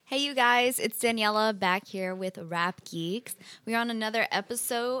you guys? It's Daniela back here with Rap Geeks. We're on another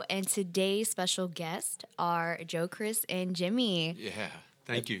episode, and today's special guests are Joe, Chris, and Jimmy. Yeah,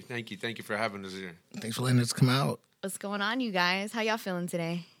 thank you for having us here. Thanks for letting us come out. What's going on, you guys? How y'all feeling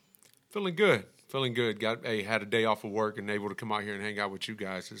today? Feeling good. Had a day off of work and able to come out here and hang out with you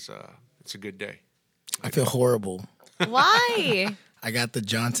guys. It's a good day. I feel horrible. Why? I got the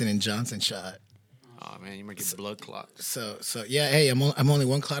Johnson & Johnson shot. Oh man, you might get blood clots. So yeah. Hey, I'm only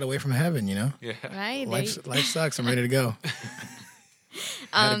one clot away from heaven. You know. Yeah. Right. Life sucks. I'm ready to go.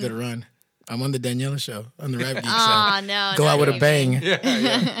 I had a good run. I'm on the Daniela show on the Rap Geek. No. Go out with a bang.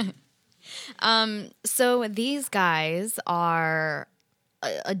 Yeah. So these guys are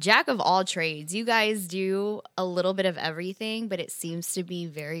a jack of all trades. You guys do a little bit of everything, but it seems to be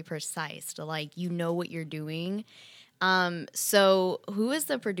very precise. Like, you know what you're doing. So who is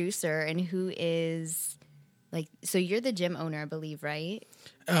the producer and who is, like, so you're the gym owner, I believe, right?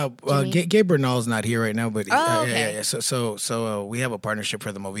 Well, Gabe Bernal's not here right now, but okay. yeah. So we have a partnership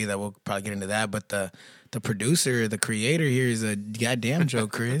for the movie that we'll probably get into that. But the producer, the creator here is a goddamn Joe,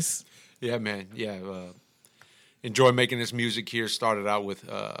 Chris. Yeah, man. Yeah. Enjoy making this music here. Started out with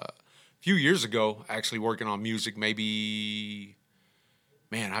a few years ago, actually working on music. Maybe,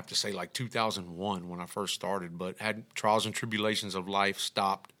 man, I have to say like 2001 when I first started. But had trials and tribulations of life,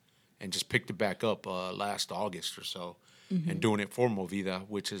 stopped, and just picked it back up last August or so. And doing it for Movida,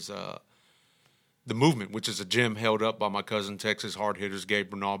 which is the movement, which is a gym held up by my cousin, Texas Hard Hitters, Gabe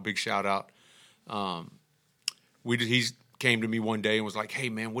Bernal. Big shout out. He came to me one day and was like, "Hey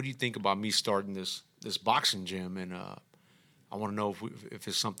man, what do you think about me starting this boxing gym? And I want to know if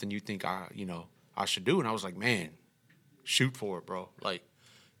it's something you think I should do." And I was like, "Man, shoot for it, bro. Like,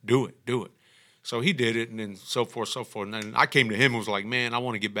 do it." So he did it, and then so forth. And then I came to him and was like, "Man, I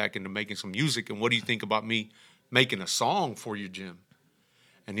want to get back into making some music. And what do you think about me making a song for your gym?"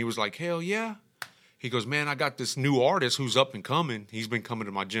 And he was like, "Hell yeah." He goes, "Man, I got this new artist who's up and coming. He's been coming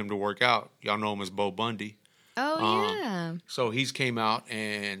to my gym to work out. Y'all know him as Bo Bundy." Oh, yeah. So he's came out,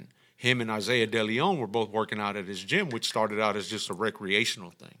 and him and Isaiah De Leon were both working out at his gym, which started out as just a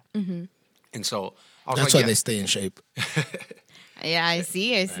recreational thing. Mm-hmm. And so I was That's why they stay in shape. Yeah, I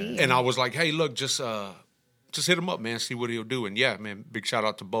see. And I was like, "Hey, look, just hit him up, man. See what he'll do." And yeah, man, big shout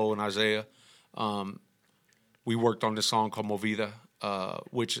out to Bo and Isaiah. We worked on this song called Movida,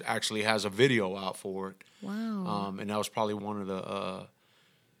 which actually has a video out for it. Wow. And that was probably one of the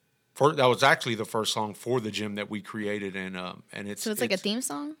that was actually the first song for the gym that we created, and it's like a theme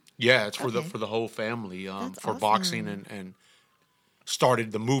song? Yeah, it's for the whole family, for awesome. boxing, and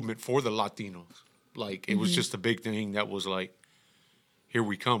started the movement for the Latinos. Like, it was just a big thing that was like, here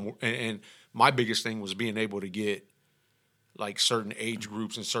we come. And my biggest thing was being able to get like certain age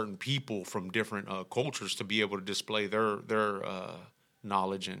groups and certain people from different cultures to be able to display their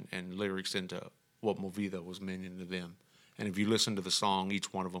knowledge and lyrics into what Movida was meaning to them. And if you listen to the song,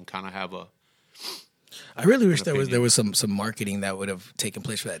 each one of them kind of have a. I really wish there was some marketing that would have taken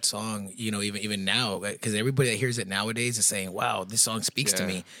place for that song. You know, even now, because everybody that hears it nowadays is saying, "Wow, this song speaks to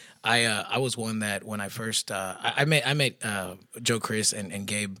me." I was one that when I first I met Joe, Chris, and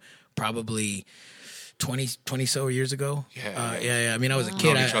Gabe probably 20 so years ago. Yeah. I mean, I was a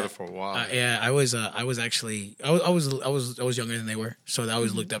kid. Known each other for a while. I was actually I was younger than they were, so I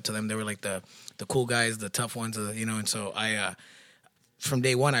always looked up to them. They were like the cool guys, the tough ones, and so I. From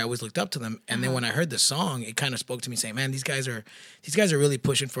day one, I always looked up to them, and then when I heard the song, it kind of spoke to me, saying, "Man, these guys are really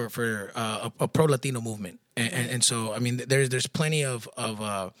pushing for a pro Latino movement." And so, I mean, there's plenty of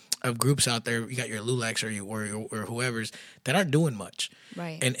groups out there. You got your Lulacs or whoever's that aren't doing much,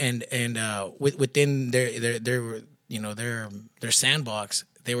 Right? And within their sandbox,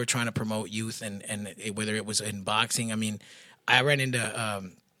 they were trying to promote youth and whether it was in boxing. I mean, I ran into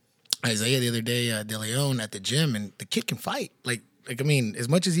Isaiah the other day, De Leon at the gym, and the kid can fight. Like I mean, as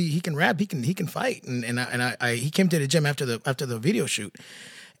much as he can rap, he can fight. And he came to the gym after the video shoot.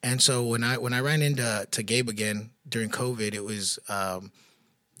 And so when I ran into Gabe again during COVID, it was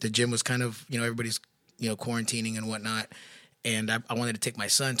the gym was kind of, everybody's quarantining and whatnot. And I wanted to take my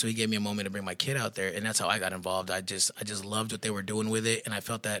son, so he gave me a moment to bring my kid out there, and that's how I got involved. I just loved what they were doing with it, and I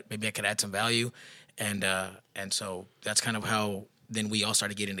felt that maybe I could add some value. And so that's kind of how then we all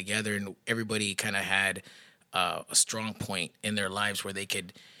started getting together, and everybody kind of had a strong point in their lives where they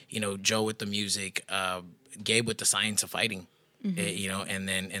could, Joe with the music, Gabe with the science of fighting, and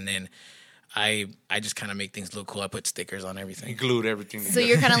then I just kind of make things look cool. I put stickers on everything. He glued everything together. So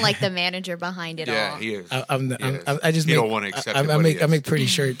you're kind of like the manager behind it all. Yeah, he is. I just don't want to accept it. I make pretty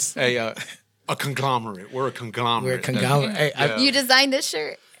shirts. Hey, a conglomerate. We're a conglomerate. Hey, You designed this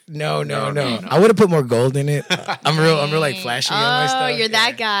shirt? No. No. I would have put more gold in it. I'm real like flashy on my Oh, stuff. you're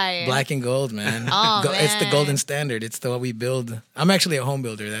that guy. Black and gold, man. Oh, It's the man. golden standard. It's the what we build. I'm actually a home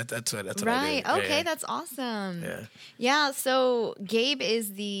builder. That's what Right. I do. Okay, Yeah. that's awesome. Yeah. Yeah. So Gabe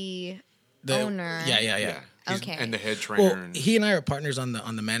is the owner. Yeah. Yeah. He's- Okay. And the head trainer. Well, and, he and I are partners on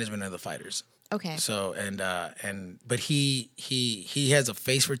the management of the fighters. Okay. So but he has a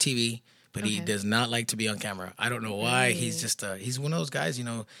face for TV, but he Okay. does not like to be on camera. I don't know why. He's just he's one of those guys.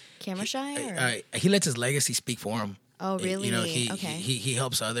 Camera shy. Or? He lets his legacy speak for him. Oh, really? He Okay. he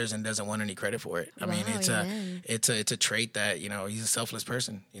helps others and doesn't want any credit for it. I mean, Wow, amen. it's a trait that he's a selfless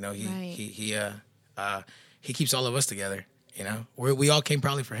person. Right. He keeps all of us together. We all came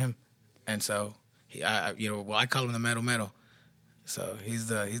probably for him, and so I call him the metal. So he's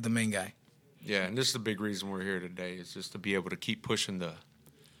the main guy. yeah, and this is the big reason we're here today is just to be able to keep pushing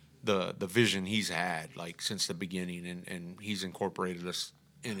the vision he's had like since the beginning, and he's incorporated us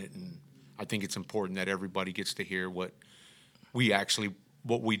in it. And I think it's important that everybody gets to hear what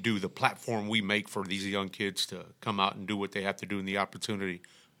we do, the platform we make for these young kids to come out and do what they have to do in the opportunity,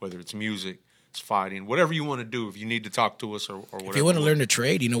 whether it's music, it's fighting, whatever you want to do. If you need to talk to us or whatever. If you want to learn to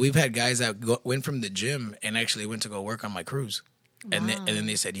trade, we've had guys that went from the gym and actually went to go work on my cruise, and then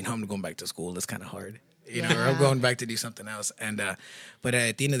they said, I'm going back to school. That's kind of hard. Or I'm going back to do something else. And but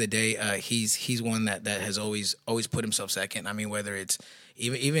at the end of the day, he's one that has always put himself second. I mean, whether it's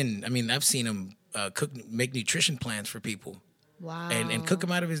even I've seen him make nutrition plans for people. Wow. And cook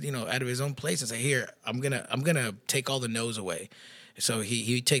him out of his own place and say, here, I'm gonna take all the no's away. So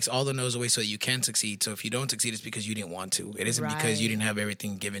he takes all the no's away so that you can succeed. So if you don't succeed, it's because you didn't want to. It isn't because you Right. didn't have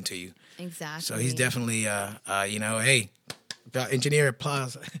everything given to you. Exactly. So he's definitely hey, engineer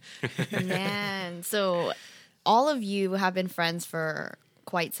applause. Man. So all of you have been friends for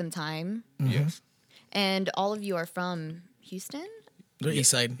quite some time, Yes. and all of you are from Houston. They're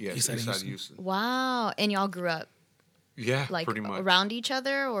East Side. Yes. East Side of East Side Houston. Houston. Wow. And y'all grew up Yeah, like pretty much. around each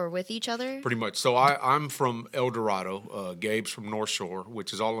other or with each other? Pretty much. So I'm from El Dorado. Gabe's from North Shore,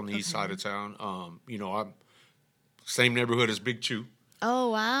 which is all on the east side of town. I'm same neighborhood as Big Chew.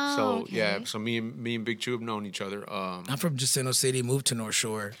 Oh, wow. So okay. yeah, so me and Big Chew have known each other. I'm from Jacinto City, moved to North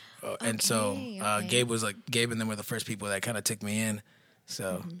Shore, and so Okay. Gabe and them were the first people that kind of took me in.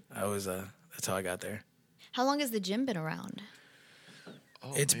 So I was that's how I got there. How long has the gym been around?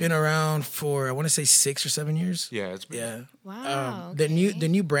 It's been around for I want to say 6 or 7 years. Yeah, it's been. Yeah. Wow. The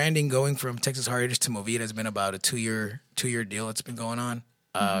new branding going from Texas Hard Hitters to Movida has been about a 2-year deal. It's been going on,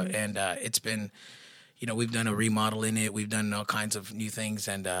 and it's been, we've done a remodel in it. We've done all kinds of new things,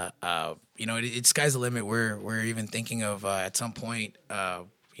 and it's sky's the limit. We're even thinking of at some point,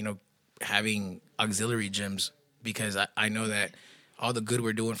 having auxiliary gyms because I know that all the good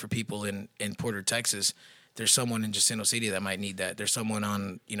we're doing for people in Porter, Texas. There's someone in Jacinto City that might need that. There's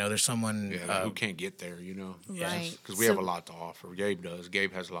someone there's someone. Yeah, who can't get there, Right. Because we have a lot to offer. Gabe does.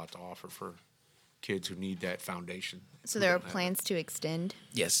 Gabe has a lot to offer for kids who need that foundation. So who there are don't have it. plans to extend.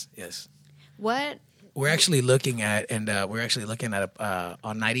 Yes. What? We're actually looking at,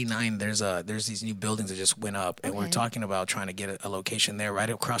 on 99. There's these new buildings that just went up, and we're Okay. talking about trying to get a location there, right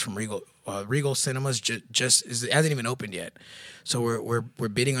across from Regal. Regal Cinemas it hasn't even opened yet, so we're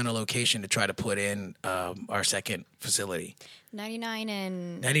bidding on a location to try to put in our second facility. 99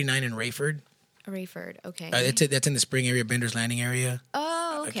 and 99 in Rayford. Rayford. Okay. That's in the Spring area, Bender's Landing area.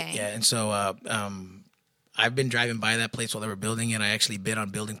 Oh, okay. Yeah, and so I've been driving by that place while they were building it. I actually bid on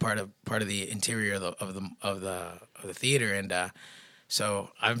building part of the interior of the theater, and so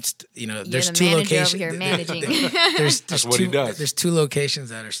I'm there's the two manager locations. over here managing. There's That's what he does. There's 2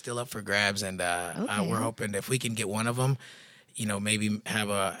 locations that are still up for grabs, and Okay. we're hoping if we can get one of them, maybe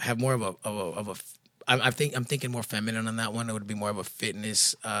have more of a. I'm thinking more feminine on that one. It would be more of a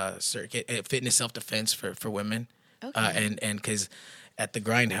fitness circuit, fitness self defense for women, Okay. and because. At the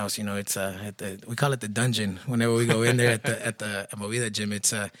Grindhouse, it's we call it the dungeon. Whenever we go in there at the Movida gym,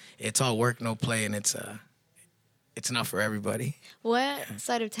 it's all work, no play, and it's not for everybody. What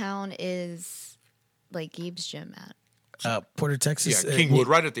side of town is like Gabe's gym at? Porter, Texas. Yeah, Kingwood,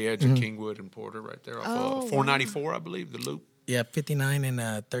 right at the edge of Kingwood and Porter, right there off Oh, 494, I believe, the loop. Yeah, 59 and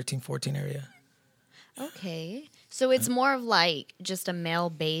 1314 area. Okay. So it's more of like just a male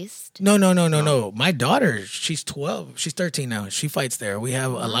based. No. My daughter, she's 12. She's 13 now. She fights there. We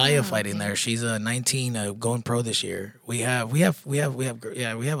have Aliyah fighting there. She's 19, going pro this year. We have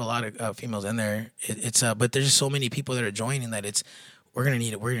a lot of females in there. But there's just so many people that are joining that we're gonna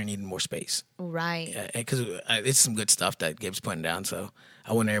need more space. Right. Because it's some good stuff that Gabe's putting down. So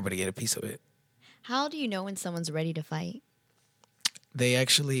I want everybody to get a piece of it. How do you know when someone's ready to fight? They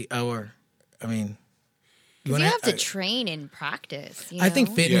actually You wanna- have to train and practice. You know? I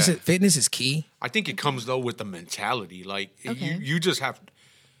think fitness Yeah. fitness is key. I think it comes though with the mentality. Like Okay. you just have.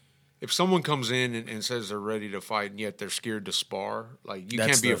 If someone comes in and says they're ready to fight and yet they're scared to spar, like you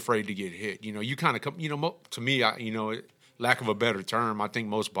That's can't be the- afraid to get hit. You know, you kind of come. You know, to me, lack of a better term, I think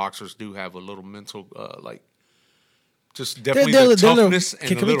most boxers do have a little mental, just definitely they're the little- toughness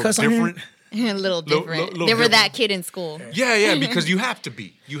can and a we little cuss on here? different. a little different. little they were that different. kid in school. Yeah, because you have to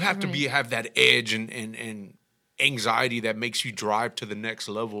be. You have to be have that edge and anxiety that makes you drive to the next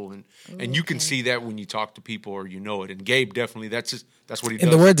level, and you can see that when you talk to people or you know it. And Gabe definitely that's what he does. In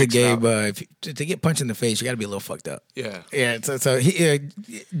the words of Picks it Gabe, out. if to get punched in the face, you got to be a little fucked up. Yeah. Yeah. So he,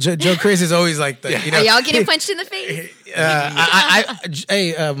 Joe Chris is always like the. You know, Are y'all getting punched in the face?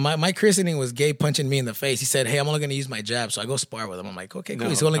 my christening was Gabe punching me in the face. He said, "Hey, I'm only going to use my jab." So I go spar with him. I'm like, "Okay, cool." No,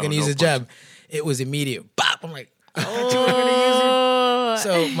 He's only going to no use his punching. jab. It was immediate. Bop. I'm like. Oh.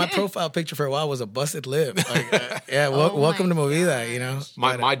 So my profile picture for a while was a busted lip. Like, Oh welcome to my Movida. You know,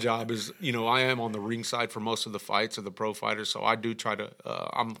 My job is, I am on the ring side for most of the fights of the pro fighters, so I do try to.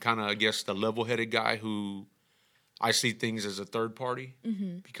 I'm kind of, I guess, the level-headed guy who I see things as a third party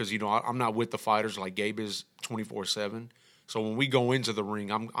because I'm not with the fighters like Gabe is 24/7. So when we go into the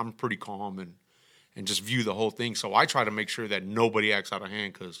ring, I'm pretty calm and just view the whole thing. So I try to make sure that nobody acts out of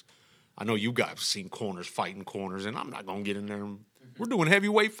hand because I know you guys have seen corners fighting corners, and I'm not gonna get in there. We're doing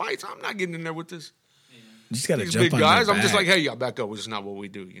heavyweight fights. I'm not getting in there with this. you just got to These jump big on guys, their I'm just back. like, hey, y'all back up. It's not what we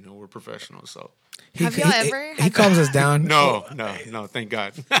do. We're professionals. So Have y'all ever He had calms us down. no. Thank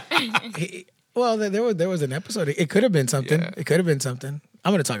God. Well, there was an episode. It could have been something. Yeah. It could have been something.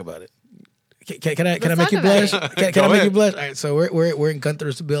 I'm going to talk about it. Can I Let's make talk you about blush? it. Can I Go make you ahead. blush? All right, so we're in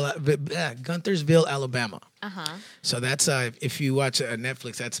Gunthersville, Alabama. So that's if you watch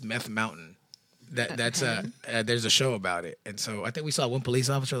Netflix, that's Meth Mountain. That's there's a show about it, and so I think we saw one police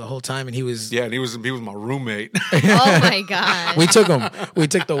officer the whole time, and he was Yeah, and he was my roommate. Oh my god. we took him. We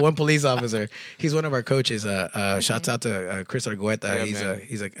took the one police officer. He's one of our coaches. Shouts out to Chris Argueta. Yeah,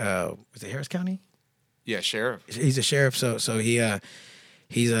 He's is it Harris County? Yeah, sheriff. He's a sheriff. So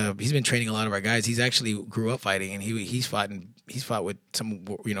he's been training a lot of our guys. He's actually grew up fighting, and he's fought with some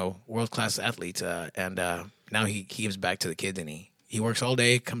world class athletes. And now he gives back to the kids, and he works all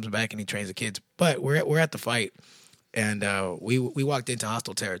day, comes back, and he trains the kids. But we're at the fight, and we walked into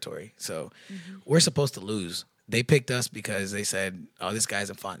hostile territory. So we're supposed to lose. They picked us because they said, "Oh, this guy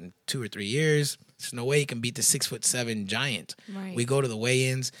hasn't fought in 2 or 3 years. There's no way he can beat the 6'7" giant." Right. We go to the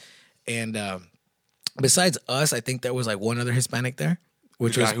weigh-ins, and besides us, I think there was like one other Hispanic there,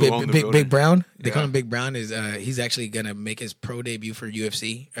 which The was guy who owned the building. Big Brown. They Yeah. call him Big Brown. He's actually gonna make his pro debut for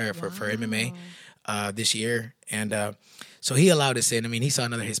UFC or for MMA this year, and so he allowed us in. I mean, he saw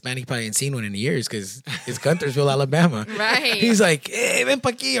another Hispanic. He probably ain't seen one in years because it's Gunthersville, Alabama. Right. He's like, "Hey, ven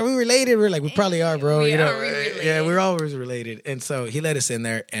pa aquí. Are we related?" We're like, "We probably are, bro." We you know, are related. yeah, we're always related. And so he let us in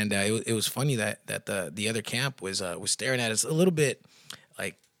there, and it was funny that the other camp was staring at us a little bit,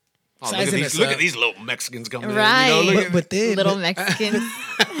 like. Oh, sizing us look up. at these little Mexicans coming Right. in. Look at, But then Little Mexicans.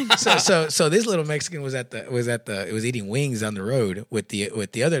 so this little Mexican was was eating wings on the road with the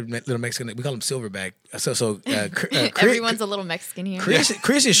other little Mexican. We call him Silverback. Everyone's a little Mexican here.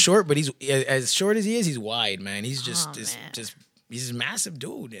 Chris is short, but he's as short as he is. He's wide, man. He's just Oh, just man. just he's a massive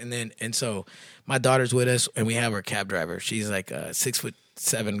dude. And so my daughter's with us, and we have our cab driver. She's like a 6'7"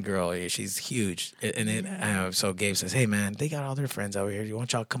 girl. She's huge. And then so Gabe says, "Hey man, they got all their friends over here. You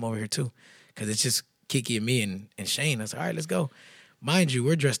want y'all to come over here too? Because it's just Kiki and me and Shane." I was like, "All right, let's go." Mind you,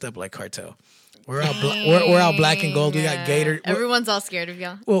 we're dressed up like cartel. We're all we're all black and gold. We got gator. Everyone's all scared of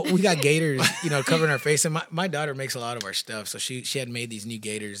y'all. Well, we got gaiters, covering our face. And my daughter makes a lot of our stuff, so she had made these new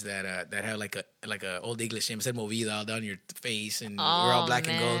gaiters that have like a old English name. It said Movida all down your face, and we're all black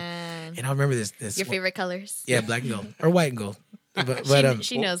and gold. man. And I remember this. Your favorite colors? Yeah, black and gold or white and gold. But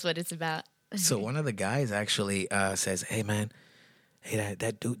She knows what it's about. so one of the guys actually says, "Hey man, hey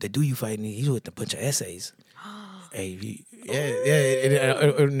that dude you fighting, he's with a bunch of essays." Hey,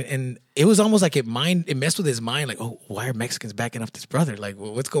 and it was almost like it messed with his mind. Like, oh, why are Mexicans backing up this brother? Like,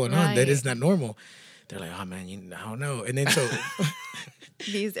 what's going on? That Right. is not normal. They're like, oh man, I don't know. And then so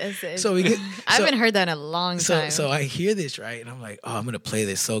These essays. so we get. I so- haven't heard that in a long so time. so I hear this, right, and I'm like, oh, I'm gonna play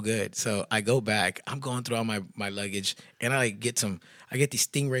this so good. So I go back. I'm going through all my luggage, and I get these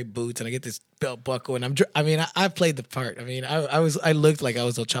Stingray boots, and I get this belt buckle, and I played the part. I mean, I looked like I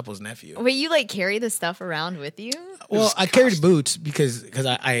was El Chapo's nephew. Wait, you like carry the stuff around with you? Well, I carried boots because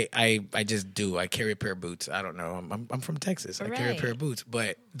I just do. I carry a pair of boots. I don't know. I'm from Texas. I carry a pair Right. of boots.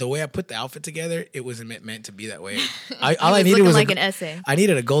 But the way I put the outfit together, it wasn't meant to be that way. You all I was needed looking was like an essay. I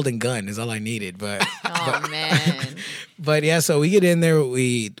needed a golden gun. Is all I needed. But Oh man. But yeah, so we get in there,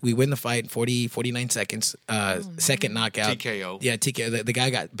 we win the fight, 49 seconds, second knockout. TKO. Yeah, TKO. The guy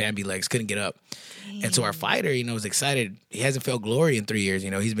got Bambi legs, couldn't get up. And so our fighter, was excited. He hasn't felt glory in 3 years.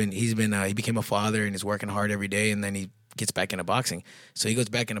 He became a father and is working hard every day, and then he gets back into boxing. So he goes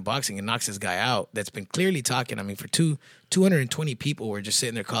back into boxing and knocks this guy out that's been clearly talking. I mean, for 220 people were just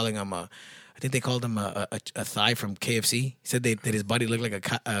sitting there calling him I think they called him a thigh from KFC. He said that his body looked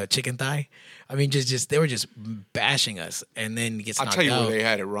like a chicken thigh. I mean, just they were just bashing us, and then he gets knocked out. I'll tell you where they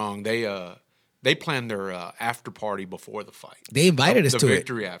had it wrong. They planned their after party before the fight. They invited us to it. The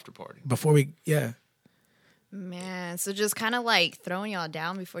victory after party. Before we, yeah. Man, so just kind of like throwing y'all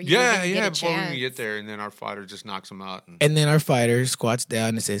down before you Yeah, even get a before chance. we get there, and then our fighter just knocks him out. And then our fighter squats down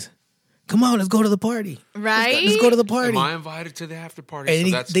and says, "Come on, let's go to the party. Right? Let's go to the party." Am I invited to the after party?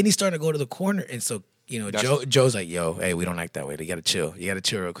 And So then he's starting to go to the corner, and so Joe's like, "Yo, hey, we don't like that way. You gotta chill. You gotta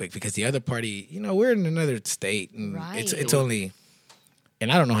chill real quick because the other party, we're in another state, and Right. it's only,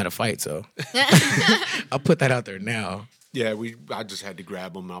 and I don't know how to fight, so I'll put that out there now." Yeah, I just had to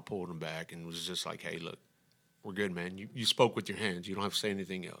grab him. I pulled him back and was just like, "Hey, look, we're good, man. You spoke with your hands. You don't have to say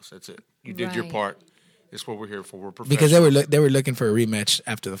anything else. That's it. You did your Right. part. It's what we're here for. We're Because professionals." they were looking for a rematch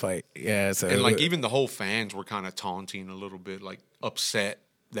after the fight. Yeah, so And like even the whole fans were kind of taunting a little bit, like upset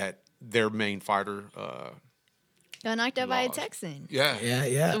that their main fighter. Got knocked out by a Lost. Texan.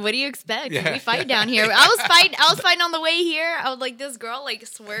 yeah. What do you expect? Yeah. We fight down here. I was fighting on the way here. I was like, this girl like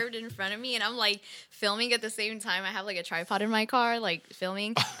swerved in front of me, and I'm like filming at the same time. I have like a tripod in my car, like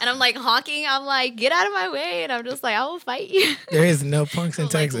filming, and I'm like honking. I'm like, get out of my way, and I'm just like, I will fight you. There is no punks in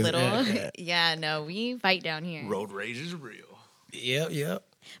Like, Texas. little, Yeah. yeah, no, we fight down here. Road rage is real. Yep.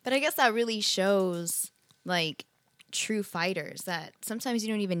 But I guess that really shows like true fighters that sometimes you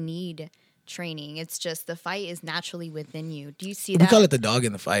don't even need training. It's just the fight is naturally within you. Do you see that? We call it the dog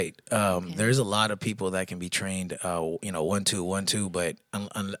in the fight. There's a lot of people that can be trained, 1-2, but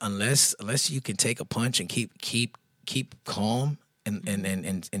unless you can take a punch and keep calm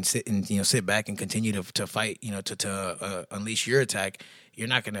and sit and sit back and continue to fight, to unleash your attack, you're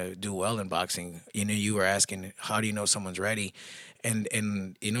not gonna do well in boxing. You were asking, how do you know someone's ready? And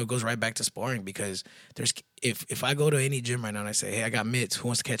it goes right back to sparring because if I go to any gym right now and I say, hey, I got mitts, who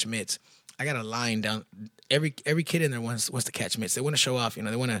wants to catch mitts? I got a line down. Every kid in there wants to catch mitts. They want to show off.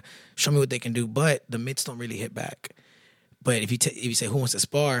 They want to show me what they can do. But the mitts don't really hit back. But if you say who wants to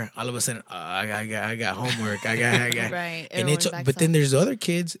spar, all of a sudden I got homework. I got Right. And Everyone backs but then off. there's other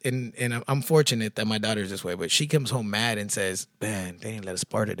kids, and I'm fortunate that my daughter's this way. But she comes home mad and says, "Man, they didn't let us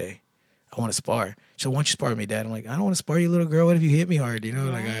spar today. I want to spar." So why don't you spar with me, Dad? I'm like, I don't want to spar you, little girl. What if you hit me hard?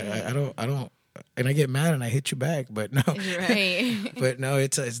 Like I don't. And I get mad and I hit you back. But no. Right. But no,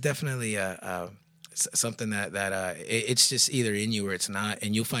 it's definitely something that it's just either in you or it's not,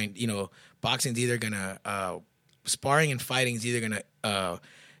 and you'll find boxing's either gonna sparring and fighting is either gonna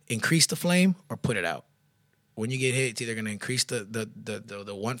increase the flame or put it out. When you get hit, it's either gonna increase the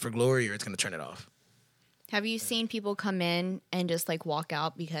want for glory or it's gonna turn it off. Have you seen people come in and just like walk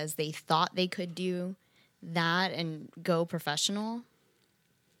out because they thought they could do that and go professional?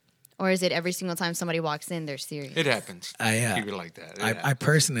 Or is it every single time somebody walks in, they're serious? It happens. Keep it like that. I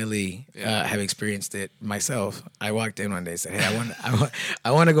personally have experienced it myself. I walked in one day and said, "Hey,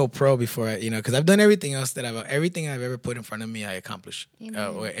 I want to go pro before I, because I've done everything else everything I've ever put in front of me, I accomplished."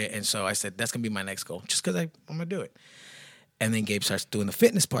 And so I said, "That's gonna be my next goal, just because I'm gonna do it." And then Gabe starts doing the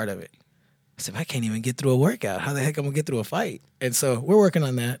fitness part of it. I said, "I can't even get through a workout. How the heck am I gonna get through a fight?" And so we're working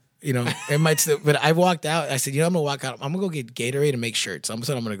on that. It might still, but I walked out. I said, I'm gonna walk out. I'm gonna go get Gatorade and make shirts. That's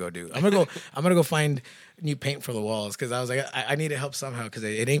what I'm gonna go do. I'm gonna go find new paint for the walls because I was like, I need to help somehow because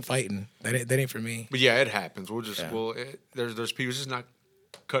it ain't fighting. That ain't for me. But yeah, it happens. There's people just not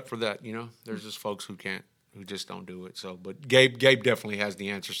cut for that. There's just folks who just don't do it. So, but Gabe definitely has the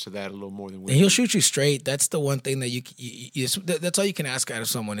answers to that a little more than we. And he'll do. shoot you straight. That's the one thing that you that's all you can ask out of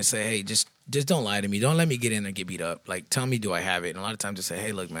someone is say, hey, just don't lie to me. Don't let me get in and get beat up. Like, tell me, do I have it? And a lot of times, just say,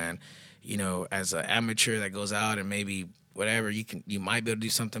 hey, look, man, as an amateur that goes out and maybe whatever, you might be able to do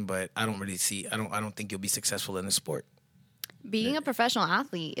something, but I don't really see. I don't think you'll be successful in the sport. Being a professional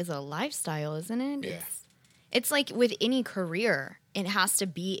athlete is a lifestyle, isn't it? Yeah. It's like with any career, it has to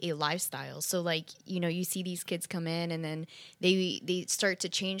be a lifestyle. So like, you see these kids come in and then they start to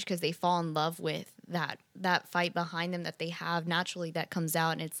change because they fall in love with that fight behind them that they have naturally that comes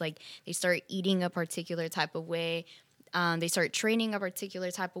out. And it's like they start eating a particular type of way. They start training a particular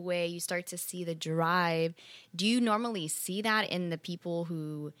type of way. You start to see the drive. Do you normally see that in the people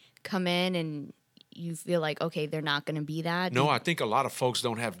who come in and you feel like, okay, they're not going to be that? No, I think a lot of folks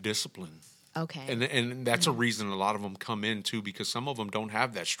don't have discipline. Okay. And that's a reason a lot of them come in too, because some of them don't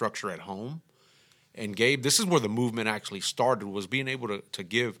have that structure at home. And Gabe, this is where the movement actually started, was being able to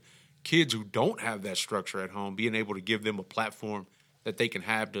give kids who don't have that structure at home, being able to give them a platform that they can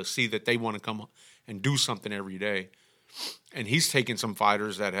have to see that they want to come and do something every day. And he's taken some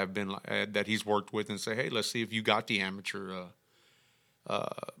fighters that have been that he's worked with and say, hey, let's see if you got the amateur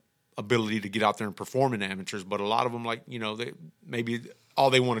ability to get out there and perform in amateurs. But a lot of them, like, they maybe all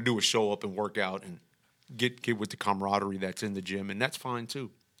they want to do is show up and work out and get with the camaraderie that's in the gym, and that's fine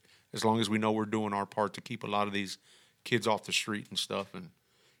too, as long as we know we're doing our part to keep a lot of these kids off the street and stuff and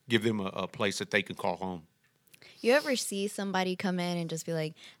give them a place that they can call home. You ever see somebody come in and just be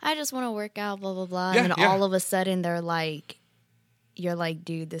like, I just want to work out, blah, blah, blah. Yeah, and then yeah. all of a sudden they're like, you're like,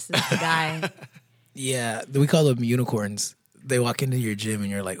 dude, this is the guy. Yeah, we call them unicorns. They walk into your gym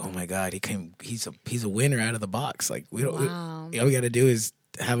and you're like, oh my God, he's a winner out of the box. Like we don't, Wow. all we got to do is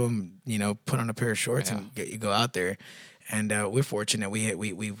have them, put on a pair of shorts Yeah. and get you go out there. And we're fortunate. We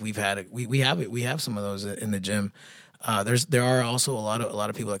have some of those in the gym. There are also a lot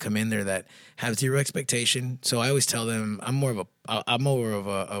of people that come in there that have zero expectation. So I always tell them I'm more of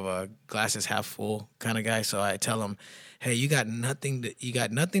a glasses half full kind of guy. So I tell them, hey, you got nothing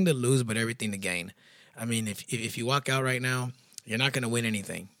to lose but everything to gain. I mean, if you walk out right now, you're not going to win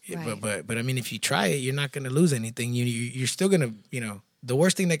anything. Right. But I mean, if you try it, you're not going to lose anything. You're still going to, the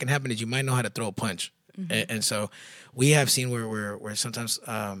worst thing that can happen is you might know how to throw a punch. Mm-hmm. And so we have seen where sometimes,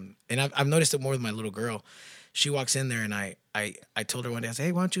 and I've noticed it more with my little girl. She walks in there and I told her one day, I said,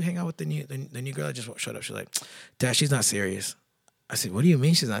 hey, why don't you hang out with the new girl that just showed up? She's like, Dad, she's not serious. I said, what do you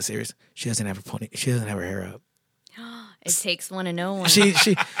mean she's not serious? She doesn't have her hair up. It takes one to know one.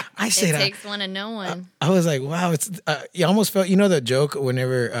 I said, it takes one to know one. I was like, wow, it's you almost felt, the joke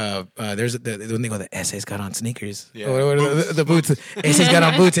whenever there's when they go, the Essays got on sneakers, Yeah. or the boots, Essays got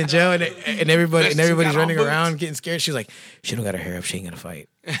on boots in jail, and everybody's running around getting scared. She's like, she don't got her hair up, she ain't gonna fight.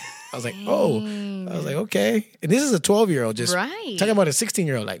 I was like, okay, and this is a 12-year-old just Right. talking about a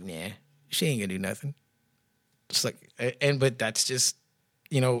 16-year-old, like, nah, she ain't gonna do nothing. Just like, but that's just,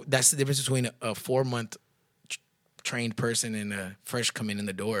 that's the difference between a 4-month trained person and a fresh coming in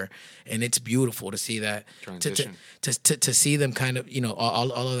the door, and it's beautiful to see that Transition. to see them kind of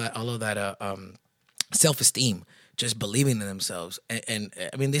all of that self-esteem, just believing in themselves, and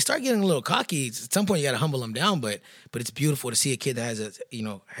I mean they start getting a little cocky at some point. You got to humble them down, but it's beautiful to see a kid that has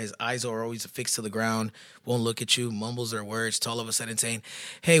his eyes are always fixed to the ground, won't look at you, mumbles their words, to all of a sudden saying,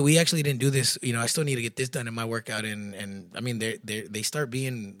 hey, we actually didn't do this, I still need to get this done in my workout, and I mean they start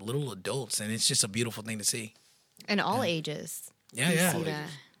being little adults, and it's just a beautiful thing to see. And all ages. Yeah, You yeah. see that.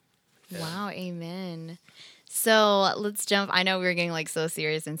 Wow, amen. So let's jump. I know we were getting like so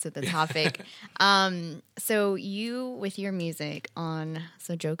serious into the topic. So you with your music on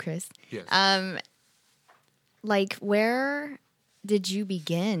Joe Chris. Yes. Like where did you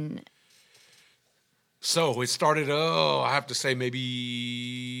begin? So it started, I have to say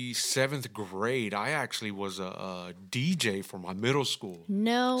maybe 7th grade. I actually was a DJ for my middle school.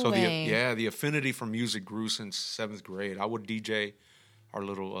 No So way. the affinity for music grew since 7th grade. I would DJ our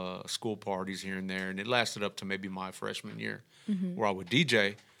little school parties here and there, and it lasted up to maybe my freshman year, where I would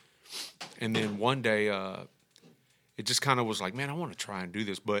DJ. And then one day, it just kind of was like, man, I want to try and do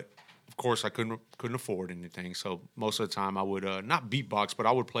this, but of course I couldn't afford anything. So most of the time I would not beatbox, but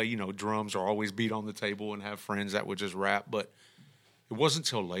I would play drums or always beat on the table and have friends that would just rap. But it wasn't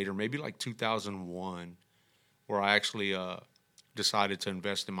until later, maybe like 2001, where I actually decided to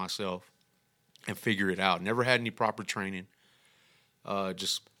invest in myself and figure it out. Never had any proper training.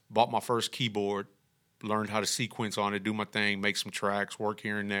 Just bought my first keyboard, learned how to sequence on it, do my thing, make some tracks, work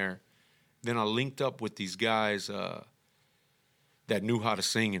here and there. Then I linked up with these guys that knew how to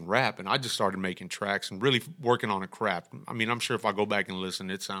sing and rap, and I just started making tracks and really working on a craft. I mean, I'm sure if I go back and listen,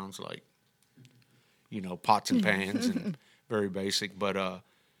 it sounds like, pots and pans and very basic. But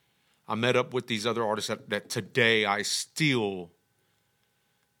I met up with these other artists that today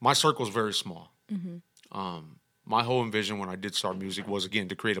my circle is very small. My whole envision when I did start music was, again,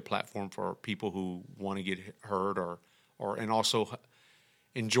 to create a platform for people who want to get heard and also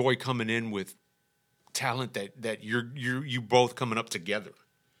enjoy coming in with talent that you both coming up together,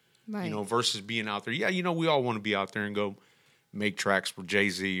 Right. versus being out there. Yeah, we all want to be out there and go make tracks for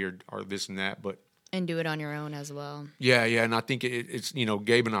Jay-Z or this and that, but And do it on your own as well. yeah, and I think it's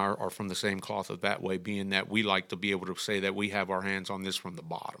Gabe and I are from the same cloth of that way, being that we like to be able to say that we have our hands on this from the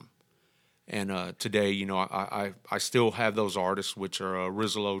bottom. And today, I still have those artists, which are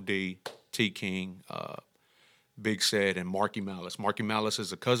Rizzle O.D., T. King, Big Said, and Marky Malice. Marky Malice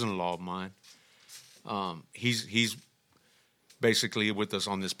is a cousin-in-law of mine. He's basically with us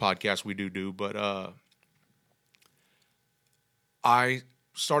on this podcast. We do, but I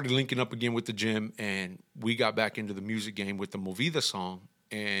started linking up again with the gym, and we got back into the music game with the Movida song.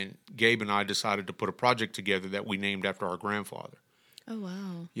 And Gabe and I decided to put a project together that we named after our grandfather. Oh,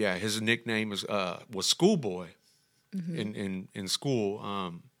 wow. Yeah, his nickname was Schoolboy in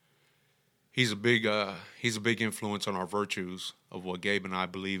school. He's a big influence on our virtues of what Gabe and I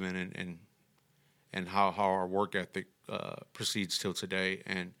believe in, and how our work ethic proceeds till today.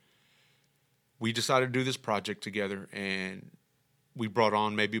 And we decided to do this project together, and we brought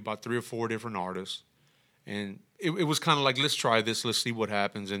on maybe about 3 or 4 different artists. And it was kind of like, let's try this, let's see what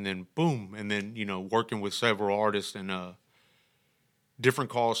happens. And then boom. And then, working with several artists, and different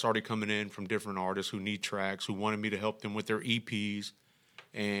calls started coming in from different artists who need tracks, who wanted me to help them with their EPs.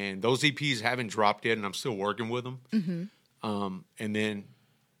 And those EPs haven't dropped yet, and I'm still working with them. Mm-hmm. And then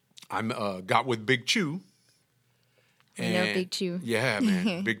I got with Big Chew. I know Big Chew. Yeah,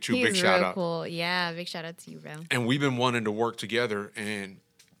 man. Big Chew, He's big shout out. Cool. Yeah, big shout out to you, bro. And we've been wanting to work together, and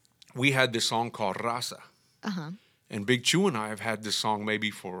we had this song called Raza. Uh-huh. And Big Chew and I have had this song maybe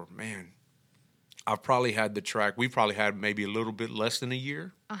for, I've probably had the track, we probably had maybe a little bit less than a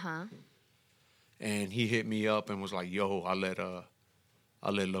year. Uh-huh. And he hit me up and was like, yo, I let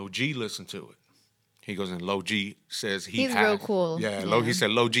Low G listen to it. He goes, and Low G says he's real cool. Yeah, he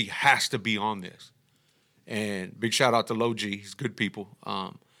said Low G has to be on this. And big shout out to Low G. He's good people.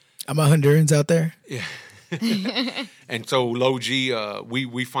 I'm a Hondurans out there. Yeah. And so Low G,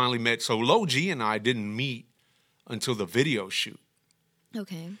 we finally met. So Low G and I didn't meet until the video shoot.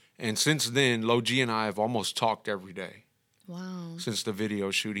 Okay. And since then, Low G and I have almost talked every day. Wow. Since the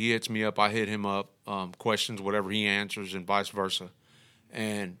video shoot. He hits me up, I hit him up, questions, whatever he answers, and vice versa.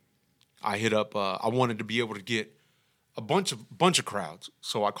 And I hit up, I wanted to be able to get a bunch of crowds.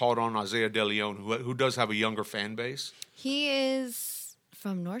 So I called on Isaiah De Leon, who does have a younger fan base. He is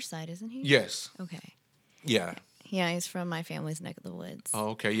from Northside, isn't he? Yes. Okay. Yeah. Yeah, he's from my family's neck of the woods. Oh,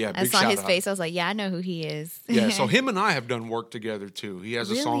 okay. Yeah. I Big saw shout his out. face. I was like, yeah, I know who he is. Yeah. So him and I have done work together too. He has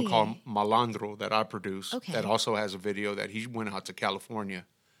a song Really? called Malandro that I produced. Okay. That also has a video that he went out to California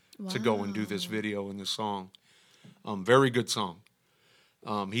to go and do this video and this song. Very good song.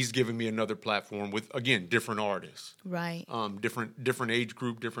 He's given me another platform with, again, different artists. Right. Different age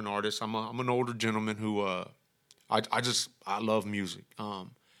group, different artists. I'm an older gentleman who I love music.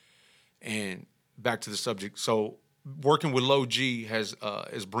 And back to the subject. So working with Low G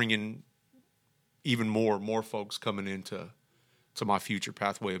is bringing even more folks coming into my future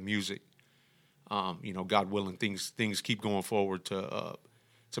pathway of music. God willing, things keep going forward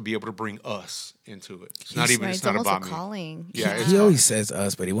to be able to bring us into it. It's not It's almost about a me. calling. Yeah, He always says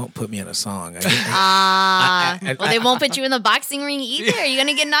us, but he won't put me in a song. Well, they won't put you in the boxing ring either. You're going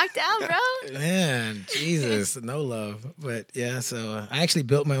to get knocked out, bro. Man, Jesus, no love. But yeah, so I actually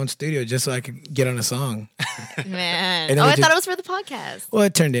built my own studio just so I could get on a song. Man. And then Oh, we I just- thought it was for the podcast. Well,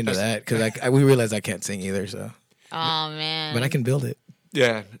 it turned into that because we realized I can't sing either. So, Oh, man. but I can build it.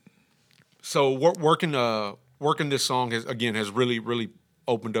 Yeah. So working this song has really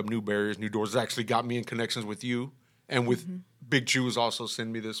opened up new barriers, new doors. It's actually got me in connections with you, and with Big Chew has also sent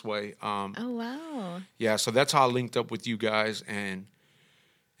me this way. Oh, wow. Yeah, so that's how I linked up with you guys, and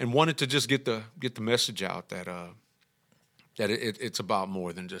wanted to just get the message out that it's about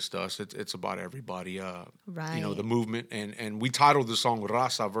more than just us. It's about everybody. Right. The movement, and we titled the song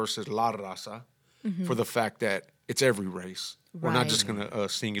 "Raza" versus "La Raza" for the fact that it's every race. We're not just going to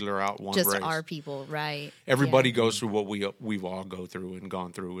singular out one Just race. our people, right. Everybody Yeah. goes through what we've all go through and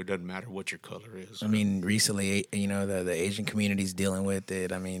gone through. It doesn't matter what your color is. I mean, recently, the Asian community's dealing with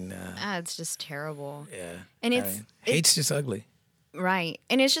it. I mean, It's just terrible. yeah. And hate's just ugly. Right.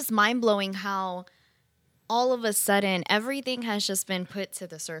 And it's just mind-blowing how all of a sudden everything has just been put to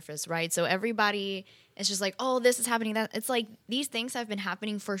the surface, right? So everybody is just like, oh, this is happening. That it's like these things have been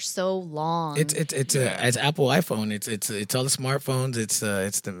happening for so long. It's Apple iPhone. It's all the smartphones. It's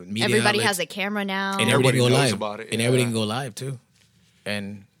the media. Everybody outlets. has a camera now. And everybody can go knows live about it, and yeah. everybody can go live too.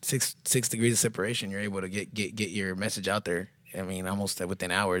 And six degrees of separation, you're able to get your message out there. I mean, almost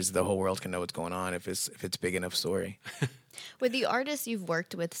within hours, the whole world can know what's going on if it's big enough story. With the artists you've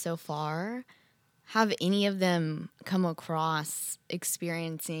worked with so far, have any of them come across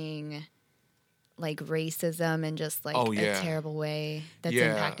experiencing like racism in just like a terrible way that's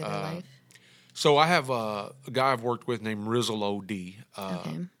impacted their life? So I have a guy I've worked with named Rizzle OD.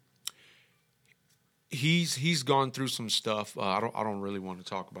 Okay. He's gone through some stuff. I don't really want to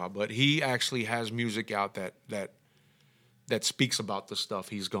talk about, but he actually has music out that speaks about the stuff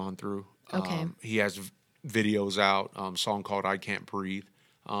he's gone through. Okay. He has videos out. Song called "I Can't Breathe."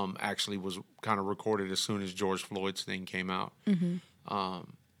 Actually was kind of recorded as soon as George Floyd's thing came out.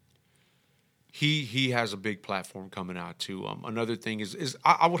 he has a big platform coming out too. Another thing is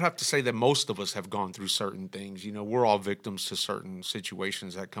I would have to say that most of us have gone through certain things. You know, we're all victims to certain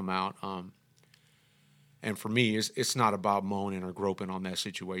situations that come out. And for me, it's not about moaning or groping on that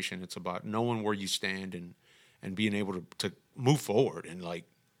situation. It's about knowing where you stand and being able to move forward and like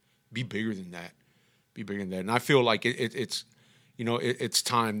be bigger than that. Be bigger than that. And I feel like it's you know, it's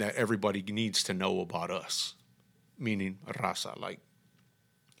time that everybody needs to know about us, meaning raza. Like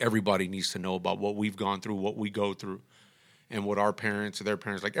everybody needs to know about what we've gone through, what we go through, and what our parents, their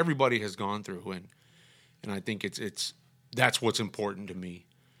parents, like everybody has gone through. And I think it's that's what's important to me,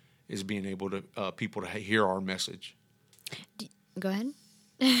 is being able to people to hear our message. Go ahead.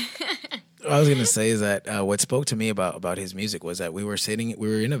 What I was gonna say is that what spoke to me about his music was that we were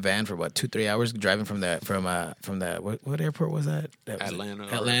in a van for about 2-3 hours driving from the what airport was that?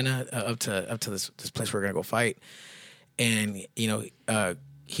 Atlanta up to this place we're gonna go fight, and you know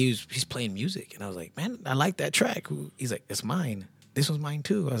he's playing music, and I was like, man, I like that track. He's like, it's mine. This was mine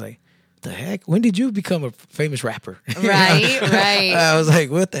too. I was like, the heck? When did you become a famous rapper? Right. I was like,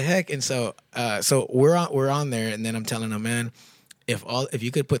 what the heck? And so we're on there, and then I'm telling him, man, if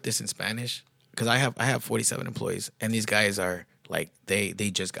you could put this in Spanish, because I have 47 employees, and these guys are like they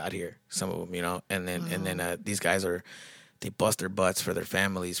just got here, some of them, you know, and then these guys they bust their butts for their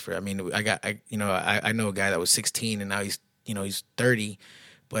families. I know a guy that was 16 and now he's 30,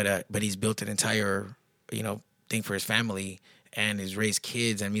 but he's built an entire thing for his family and he's raised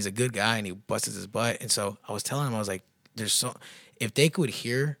kids, and he's a good guy and he busted his butt. And so I was telling him, I was like, if they could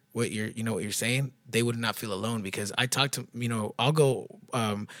hear what you're saying, they would not feel alone, because I talk to, I'll go,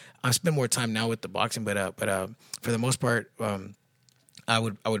 I spend more time now with the boxing, but for the most part, I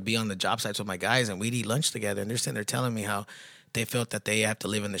would be on the job sites with my guys, and we'd eat lunch together, and they're sitting there telling me how they felt that they have to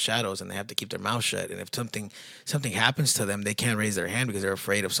live in the shadows and they have to keep their mouth shut. And if something happens to them, they can't raise their hand because they're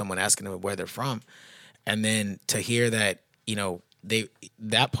afraid of someone asking them where they're from. And then to hear that,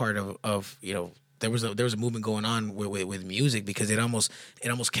 that part of there was a movement going on with music, because it almost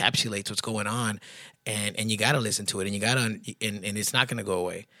encapsulates what's going on, and you got to listen to it, and and it's not going to go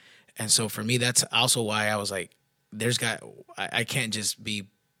away. And so for me, that's also why I was like, I can't just be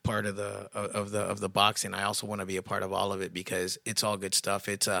part of the boxing. I also want to be a part of all of it, because it's all good stuff.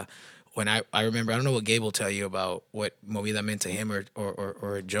 It's when I remember, I don't know what Gabe will tell you about what Movida meant to him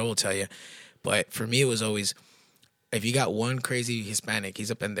or Joe will tell you, but for me it was always, if you got one crazy Hispanic, he's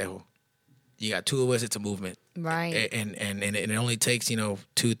a pendejo. You got two of us, it's a movement. Right. And it only takes, 2,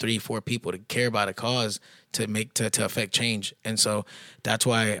 3, 4 people to care about a cause to affect change. And so that's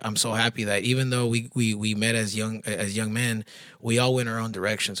why I'm so happy that even though we met as young men, we all went our own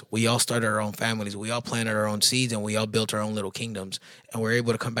directions. We all started our own families. We all planted our own seeds, and we all built our own little kingdoms. And we're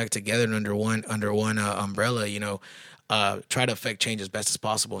able to come back together and under one umbrella, try to affect change as best as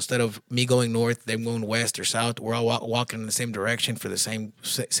possible. Instead of me going north, them going west or south, we're all walking in the same direction for the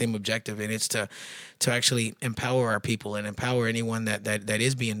same objective, and it's to actually empower our people and empower anyone that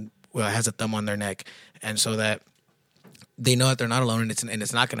is being has a thumb on their neck, and so that they know that they're not alone, and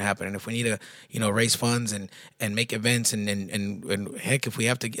it's not going to happen. And if we need to raise funds and make events and heck, if we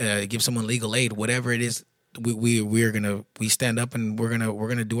have to give someone legal aid, whatever it is, we stand up and we're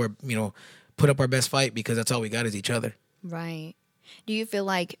gonna do our put up our best fight, because that's all we got is each other. Right. Do you feel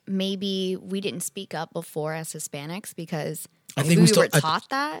like maybe we didn't speak up before as Hispanics because I think we were taught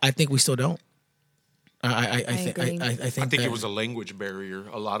that? I think we still don't. I think it was a language barrier.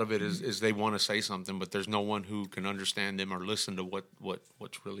 A lot of it is they want to say something, but there's no one who can understand them or listen to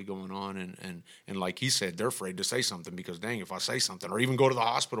what's really going on. And like he said, they're afraid to say something because, dang, if I say something or even go to the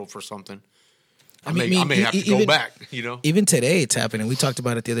hospital for something, I may have to go back. Even today, it's happening. We talked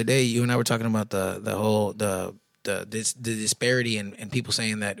about it the other day. You and I were talking about the whole disparity and people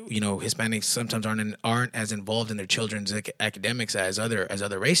saying that Hispanics sometimes aren't as involved in their children's academics as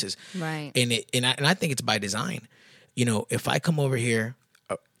other races. Right. And I think it's by design. If I come over here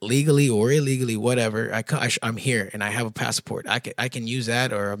legally or illegally, whatever, I'm here and I have a passport. I can use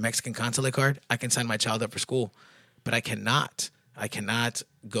that, or a Mexican consulate card. I can sign my child up for school, but I cannot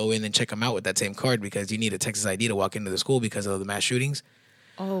go in and check them out with that same card, because you need a Texas ID to walk into the school because of the mass shootings.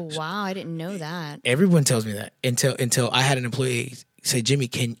 Oh, wow. I didn't know that. Everyone tells me that until I had an employee say, Jimmy,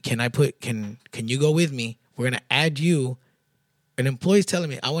 can you go with me? We're going to add you. An employee's telling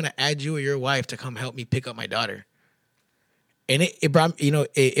me, I want to add you or your wife to come help me pick up my daughter. And it brought,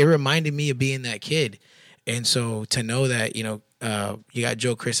 it reminded me of being that kid. And so to know that, you got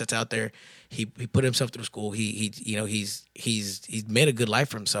Joe Chris that's out there. He put himself through school. He's made a good life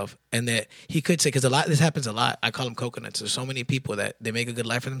for himself, and that he could say, because this happens a lot. I call them coconuts. There's so many people that they make a good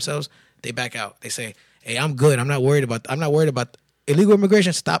life for themselves. They back out. They say, "Hey, I'm good. I'm not worried about illegal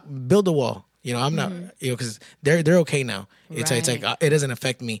immigration. Stop. Build a wall. You know, I'm not, because they're okay now. It's like Right. it doesn't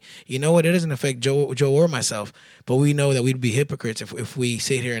affect me. You know what? It doesn't affect Joe or myself. But we know that we'd be hypocrites if we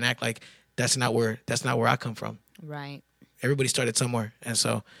sit here and act like that's not where I come from. Right. Everybody started somewhere, and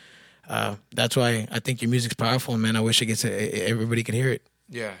so that's why I think your music's powerful. And man, I wish it gets everybody could hear it.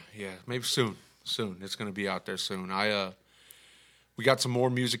 Yeah, maybe soon. It's going to be out there soon. We got some more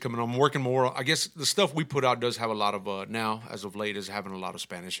music coming on. I'm working more. I guess the stuff we put out does have a lot of now, as of late, is having a lot of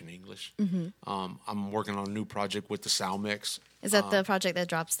Spanish and English. I'm working on a new project with the Sound Mix. Is that the project that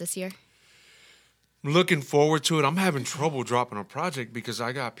drops this year? I'm looking forward to it. I'm having trouble dropping a project because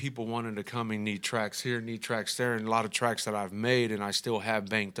I got people wanting to come and need tracks here, need tracks there, and a lot of tracks that I've made and I still have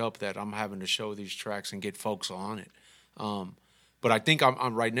banked up that I'm having to show these tracks and get folks on it. But I think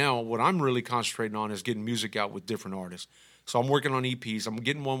I'm right now, what I'm really concentrating on is getting music out with different artists. So I'm working on EPs. I'm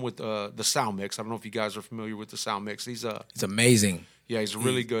getting one with the Sound Mix. I don't know if you guys are familiar with the Sound Mix. He's It's amazing. Yeah, he's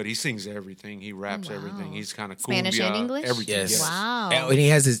really good. He sings everything. He raps everything. He's kind of cool. Spanish and English? Everything. Yes. Wow. And he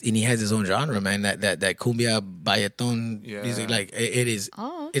has his own genre, man. That cumbia bayeton music, like it is.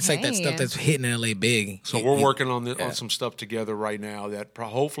 Oh, It's like that stuff okay. that's hitting LA big. So we're working on some stuff together right now that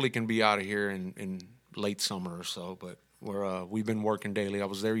hopefully can be out of here in late summer or so. But we've been working daily. I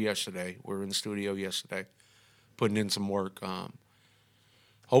was there yesterday. We were in the studio yesterday, putting in some work.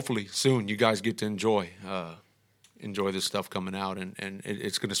 Hopefully soon you guys get to enjoy this stuff coming out, and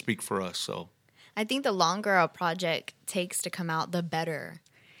it's going to speak for us. So I think the longer a project takes to come out, the better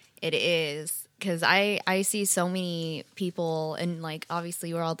it is. Because I see so many people, and like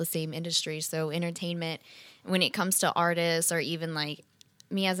obviously we're all the same industry, so entertainment, when it comes to artists or even like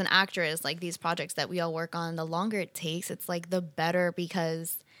me as an actress, like these projects that we all work on, the longer it takes, it's like the better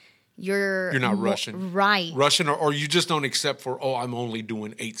because you're not rushing. Right. Rushing, or you just don't accept I'm only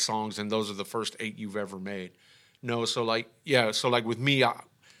doing 8 songs and those are the first 8 you've ever made. No, so like with me,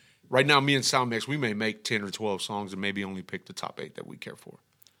 right now, me and Sound Mix, we may make 10 or 12 songs and maybe only pick the top 8 that we care for.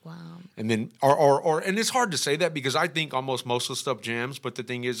 Wow. And then, and it's hard to say that because I think almost most of the stuff jams, but the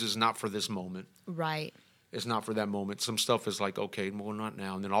thing is not for this moment. Right. It's not for that moment. Some stuff is like, okay, well, not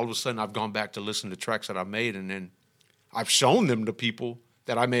now. And then all of a sudden, I've gone back to listen to tracks that I made, and then I've shown them to people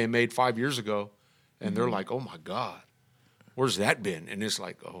that I may have made 5 years ago, and they're like, oh my God, where's that been? And it's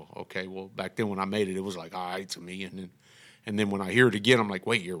like, oh, okay, well, back then when I made it, it was like, all right to me. And then when I hear it again, I'm like,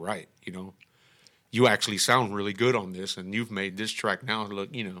 wait, you're right. You know, you actually sound really good on this, and you've made this track now look,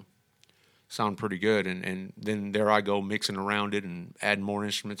 sound pretty good. And then there I go mixing around it and adding more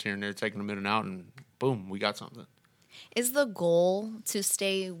instruments here and there, taking them in and out, and boom, we got something. Is the goal to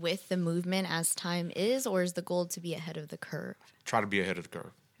stay with the movement as time is, or is the goal to be ahead of the curve? Try to be ahead of the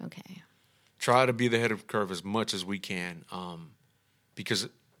curve. Okay. Try to be the head of the curve as much as we can, because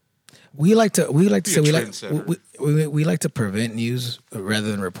we like to say trendsetter. we like to prevent news rather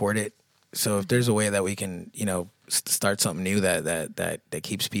than report it. So if there's a way that we can, start something new that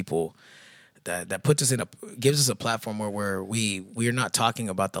keeps people, that puts us gives us a platform where we're not talking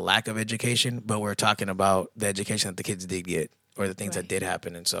about the lack of education, but we're talking about the education that the kids did get or the things that did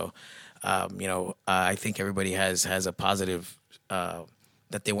happen. And so, I think everybody has a positive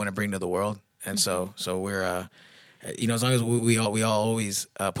that they want to bring to the world. And so we're, as long as we all always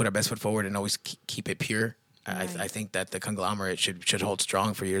put our best foot forward and always keep it pure, I think that the conglomerate should hold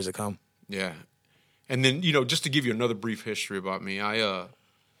strong for years to come. Yeah. And then, just to give you another brief history about me,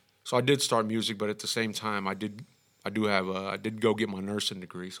 so I did start music, but at the same time, I did go get my nursing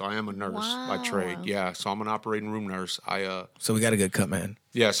degree. So I am a nurse by trade. Yeah. So I'm an operating room nurse. So we got a good cut, man.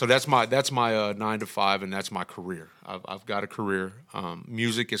 Yeah. So that's my 9 to 5, and that's my career. I've got a career.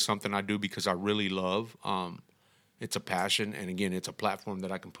 Music is something I do because I really love. It's a passion, and again, it's a platform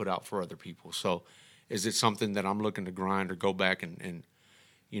that I can put out for other people. So, is it something that I'm looking to grind or go back and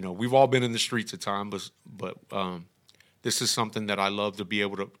we've all been in the streets at times, but this is something that I love to be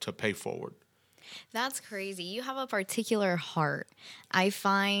able to pay forward. That's crazy. You have a particular heart. I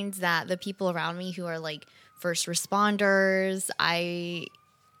find that the people around me who are like first responders, I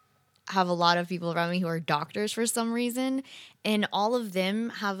have a lot of people around me who are doctors for some reason, and all of them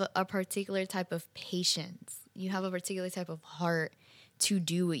have a particular type of patience. You have a particular type of heart to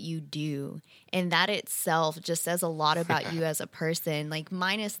do what you do. And that itself just says a lot about you as a person, like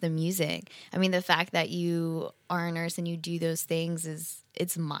minus the music. I mean, the fact that you are a nurse and you do those things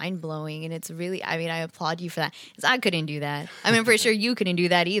it's mind blowing. And it's really, I applaud you for that. Because I couldn't do that. I'm pretty sure you couldn't do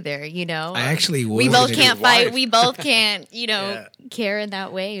that either, I actually was. We both can't fight. Wife. We both can't, care in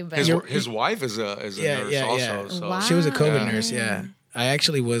that way. But His wife is a nurse also. So. Wow. She was a COVID nurse, yeah. I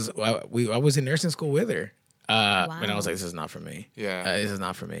actually was, I was in nursing school with her. And I was like, this is not for me. Yeah. This is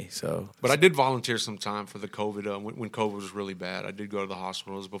not for me. So, But I did volunteer some time for the COVID when COVID was really bad. I did go to the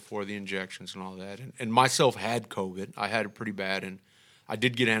hospitals before the injections and all that. And myself had COVID. I had it pretty bad, and I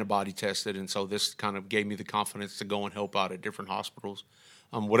did get antibody tested. And so this kind of gave me the confidence to go and help out at different hospitals,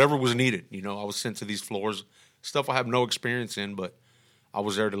 whatever was needed. You know, I was sent to these floors, stuff I have no experience in, but I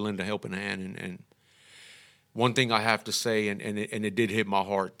was there to lend a helping hand. And one thing I have to say, and it did hit my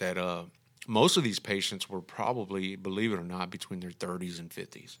heart, that most of these patients were probably, believe it or not, between their 30s and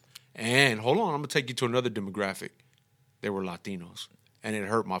 50s. And hold on, I'm gonna take you to another demographic. They were Latinos, and it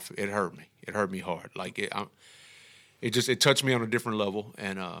hurt me. It hurt me hard. Like it touched me on a different level.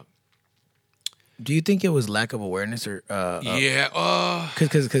 And do you think it was lack of awareness or?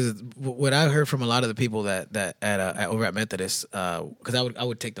 Because what I heard from a lot of the people that over at Methodist, because I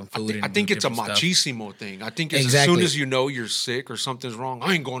would take them food. I think it's a machismo thing. I think as soon as you know you're sick or something's wrong,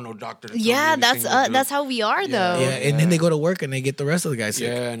 I ain't going to no doctor. Yeah, that's how we are though. Yeah, and then they go to work and they get the rest of the guys sick.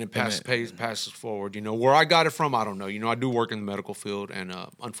 Yeah, and it passes forward. You know, where I got it from, I don't know. You know, I do work in the medical field, and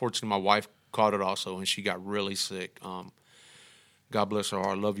unfortunately, my wife caught it also, and she got really sick. God bless her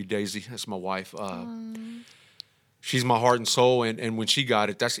heart. I love you, Daisy. That's my wife. She's my heart and soul. And when she got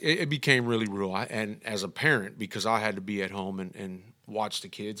it, it became really real. And as a parent, because I had to be at home and watch the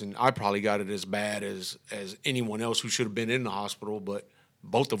kids, and I probably got it as bad as anyone else who should have been in the hospital, but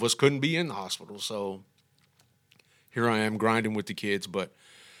both of us couldn't be in the hospital. So here I am grinding with the kids. But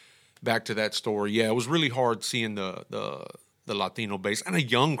back to that story. Yeah, it was really hard seeing the Latino base and a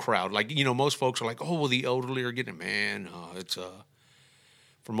young crowd. Like, you know, most folks are like, oh, well, the elderly are getting it. Man, it's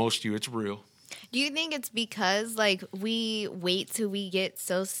for most of you, it's real. Do you think it's because, like, we wait till we get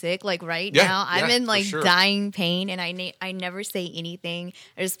so sick? Like, now, I'm in, like, dying pain, and I never say anything.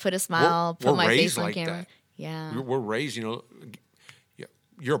 I just put a smile, put my face on camera. That. Yeah. We're raised, you know,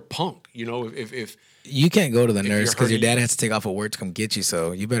 you're a punk. You know, if you can't go to the nurse because your dad has to take off of work to come get you,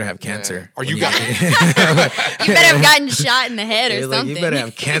 so you better have cancer. Or you better have gotten shot in the head or something. You better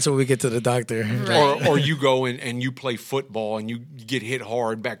have cancer when we get to the doctor. Right. Or you go and you play football and you get hit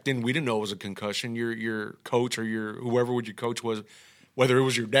hard. Back then, we didn't know it was a concussion. Your coach or whoever your coach was, whether it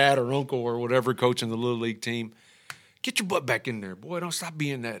was your dad or uncle or whatever coach in the little league team, get your butt back in there, boy. Don't stop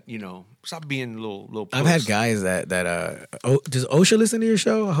being that, you know. Stop being a little puss. I've had guys that does OSHA listen to your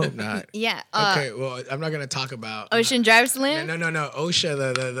show? I hope not. Yeah. Okay, well, I'm not going to talk about Ocean Drive Slim? No. OSHA,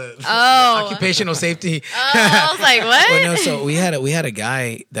 the occupational safety. I was like, what? Well, no, so we had a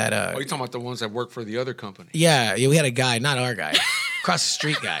guy that you're talking about the ones that work for the other company. Yeah, we had a guy, not our guy. Across the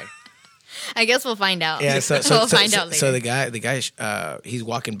street guy. I guess we'll find out. Yeah, we'll find out later. So the guy, he's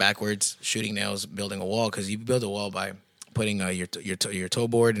walking backwards, shooting nails, building a wall, because you build a wall by putting your toe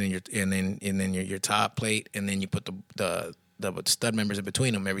board and then your top plate, and then you put the stud members in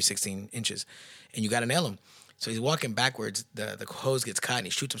between them every 16 inches, and you got to nail them. So he's walking backwards. The hose gets caught, and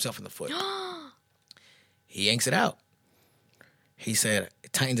he shoots himself in the foot. He yanks it out. He said,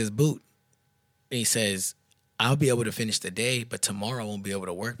 it tightens his boot. And he says, I'll be able to finish the day, but tomorrow I won't be able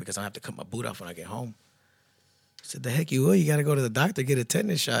to work because I'll have to cut my boot off when I get home. I said, the heck you will? You got to go to the doctor, get a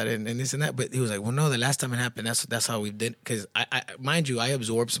tetanus shot and this and that. But he was like, well, no, the last time it happened, that's how we did. Because, mind you, I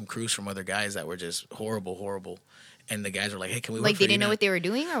absorbed some crews from other guys that were just horrible. And the guys were like, hey, can we work like for they you didn't know now? what they were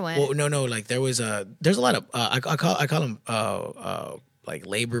doing or what? Well, no. Like there's a lot of, I call them like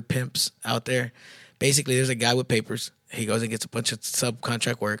labor pimps out there. Basically, there's a guy with papers. He goes and gets a bunch of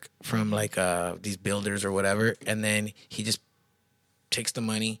subcontract work from like these builders or whatever, and then he just takes the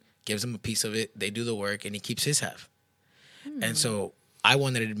money, gives them a piece of it. They do the work, and he keeps his half. And so I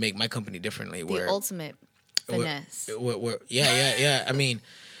wanted to make my company differently. The ultimate finesse. Yeah. I mean,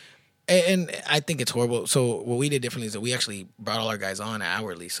 and I think it's horrible. So what we did differently is that we actually brought all our guys on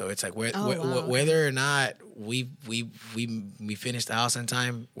hourly. So it's like whether or not we finish the house in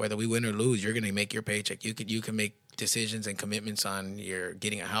time, whether we win or lose, you're going to make your paycheck. You can make decisions and commitments on your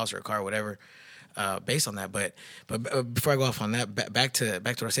getting a house or a car or whatever based on that. But before I go off on that, back to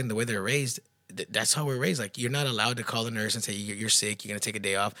what I was saying, the way they're raised, that's how we're raised. Like, you're not allowed to call the nurse and say you're sick, you're going to take a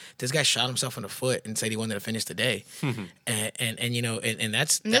day off. This guy shot himself in the foot and said he wanted to finish the day. and you know, and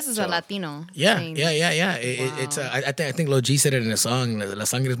that's this is a Latino. Yeah. thing. Yeah. It's I think Lil G said it in a song, La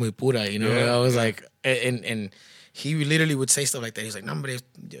Sangre es muy pura, you know. Yeah. I was like, and he literally would say stuff like that. He's like, no, hombre,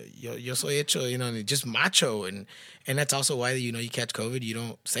 yo soy hecho, you know, and just macho, and that's also why, you know, you catch COVID, you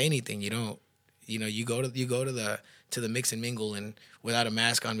don't say anything, you don't, you know, you go to the mix and mingle and without a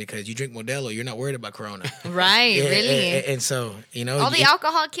mask on because you drink Modelo, you're not worried about Corona. Right, really. And so, you know, all the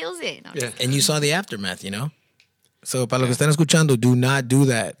alcohol kills it. No. Yeah. and you saw the aftermath, you know. So, para los que están escuchando, do not do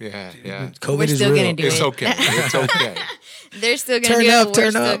that. Yeah. COVID We're is still real. gonna do It's it. okay. It's okay. They're still gonna Turn do up, it. We're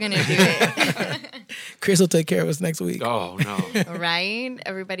turn still up. gonna do it. Chris will take care of us next week. Oh no. Right?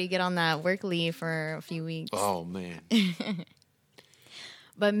 Everybody get on that work leave for a few weeks. Oh man.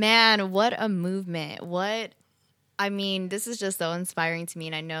 But man, what a movement. I mean, this is just so inspiring to me.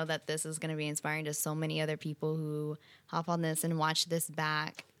 And I know that this is going to be inspiring to so many other people who hop on this and watch this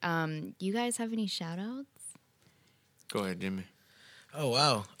back. You guys have any shout outs? Go ahead, Jimmy. Oh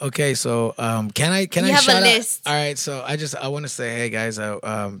wow. Okay, so can I You have a shout list. out? All right, so I want to say, hey guys,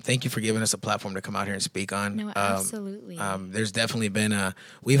 thank you for giving us a platform to come out here and speak on. No, absolutely. There's definitely been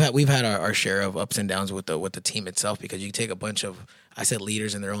we've had our share of ups and downs with the team itself, because you take a bunch of, I said,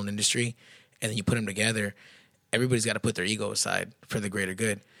 leaders in their own industry, and then you put them together. Everybody's got to put their ego aside for the greater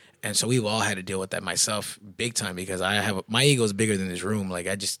good. And so we've all had to deal with that, myself big time, because my ego is bigger than this room. Like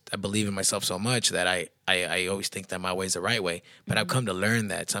I believe in myself so much that I always think that my way is the right way. But I've come to learn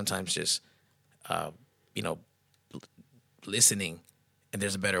that sometimes just, listening, and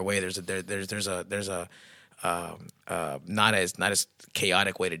there's a better way. There's a not as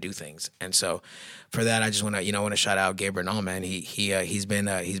chaotic way to do things. And so for that, I just want to shout out Gabe Bernal, man. He's been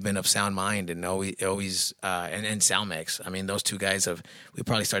of sound mind and always and Salmex. I mean, those two guys we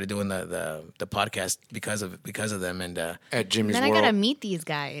probably started doing the podcast because of them. And At Jimmy's Then World. I got to meet these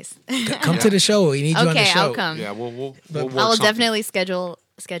guys. come to the show. We need you on the Okay, show. I'll come. Yeah, we'll work I will something. definitely schedule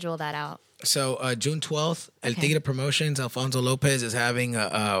that out. So June 12th, El Okay. Tigre Promotions, Alfonso Lopez is having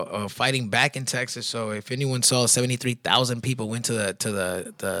a fighting back in Texas. So if anyone saw 73,000 people went to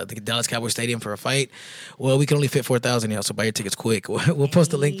the Dallas Cowboys Stadium for a fight, well, we can only fit 4,000 here. So buy your tickets quick. We'll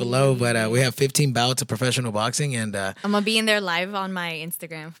post the link below. But we have 15 bouts of professional boxing, and I'm gonna be in there live on my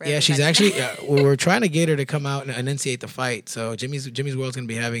Instagram. For yeah, she's everybody. actually. We're trying to get her to come out and enunciate the fight. So Jimmy's World's gonna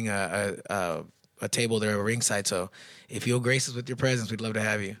be having a table there ringside. So if you'll grace us with your presence, we'd love to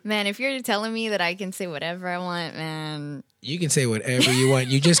have you. Man, if you're telling me that I can say whatever I want, man. You can say whatever you want.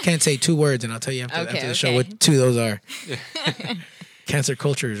 You just can't say 2 words, and I'll tell you after the show okay. what 2 those are. Cancer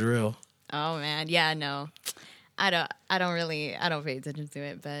culture is real. Oh man, yeah, no, I don't pay attention to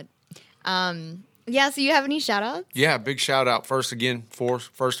it, but yeah. So you have any shout outs? Yeah, big shout out. First and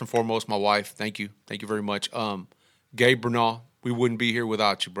foremost, my wife. Thank you very much. Gabe Bernal, we wouldn't be here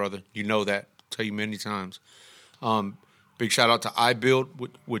without you, brother. You know that. I'll tell you many times. Big shout out to iBuild,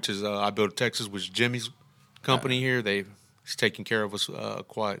 which is iBuild Texas, which is Jimmy's company here. He's taking care of us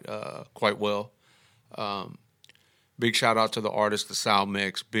quite well. Big shout out to the artists, the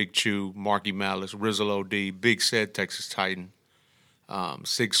Salmex, Big Chew, Marky Malice, Rizzle OD, Big Said Texas Titan,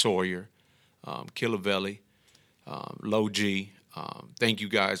 Sig Sawyer, Killavelli, Low G. Thank you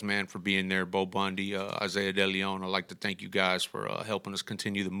guys, man, for being there. Bo Bundy, Isaiah De Leon. I'd like to thank you guys for helping us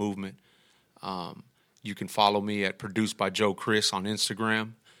continue the movement. You can follow me at Produced by Joe Chris on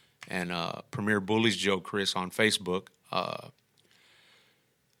Instagram and Premier Bullies Joe Chris on Facebook.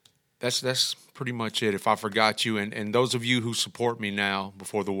 That's pretty much it. If I forgot you, and those of you who support me now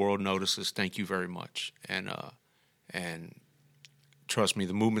before the world notices, thank you very much. And trust me,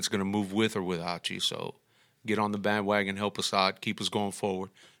 the movement's going to move with or without you. So get on the bandwagon, help us out, keep us going forward.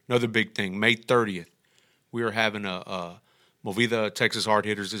 Another big thing, May 30th, we are having Movida Texas Hard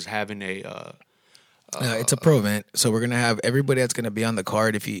Hitters is having It's a pro event, so we're gonna have everybody that's gonna be on the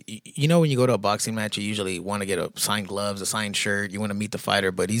card. If you know when you go to a boxing match, you usually want to get a signed gloves, a signed shirt. You want to meet the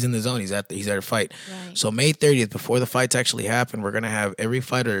fighter, but he's in the zone. He's there to fight. Right. So May 30th, before the fights actually happen, we're gonna have every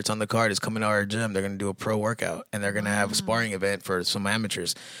fighter that's on the card is coming to our gym. They're gonna do a pro workout, and they're gonna have a sparring event for some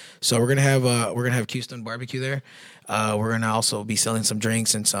amateurs. So we're gonna have Keystone Barbecue there. We're gonna also be selling some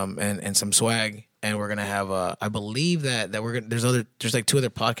drinks and some swag. And we're gonna have I believe that there's like 2 other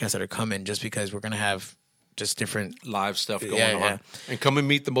podcasts that are coming just because we're gonna have just different live stuff going Yeah, on. yeah. And come and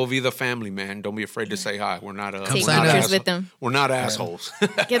meet the Movida family, man. Don't be afraid to say hi. We're not Take sign pictures up. with them. We're not assholes.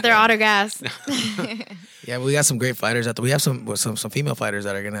 Get their autographs. Yeah, we got some great fighters out there. We have some female fighters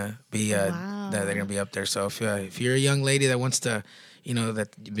that are gonna be Wow. that they're gonna be up there. So if you're a young lady that wants to,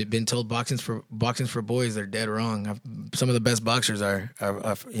 that been told boxing's for boys, they're dead wrong. Some of the best boxers are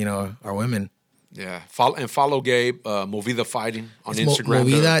women. Yeah. Follow Gabe, Movida Fighting on Instagram.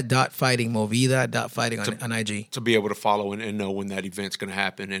 Movida.fighting on IG. To be able to follow and know when that event's going to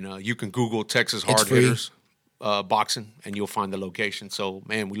happen. And you can Google Texas Hard free. Hitters boxing, and you'll find the location. So,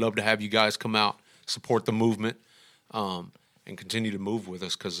 man, we love to have you guys come out, support the movement, and continue to move with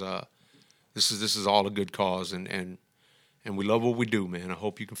us because this is all a good cause. And we love what we do, man. I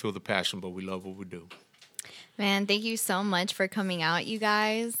hope you can feel the passion, but we love what we do. Man, thank you so much for coming out, you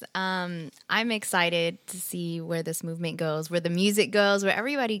guys. I'm excited to see where this movement goes, where the music goes, where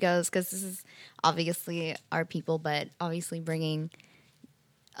everybody goes, because this is obviously our people, but obviously bringing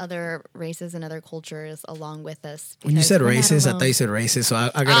other races and other cultures along with us. When you because said we're not racist, I alone. thought you said racist. So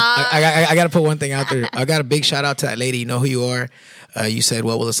I got to put one thing out there. I got a big shout out to that lady. You know who you are. You said,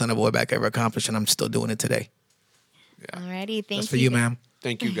 "What will the son of boy back ever accomplish?" And I'm still doing it today. Alrighty, thank That's for you, ma'am.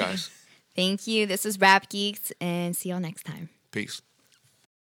 Thank you, guys. Thank you. This is Rap Geeks, and see y'all next time. Peace.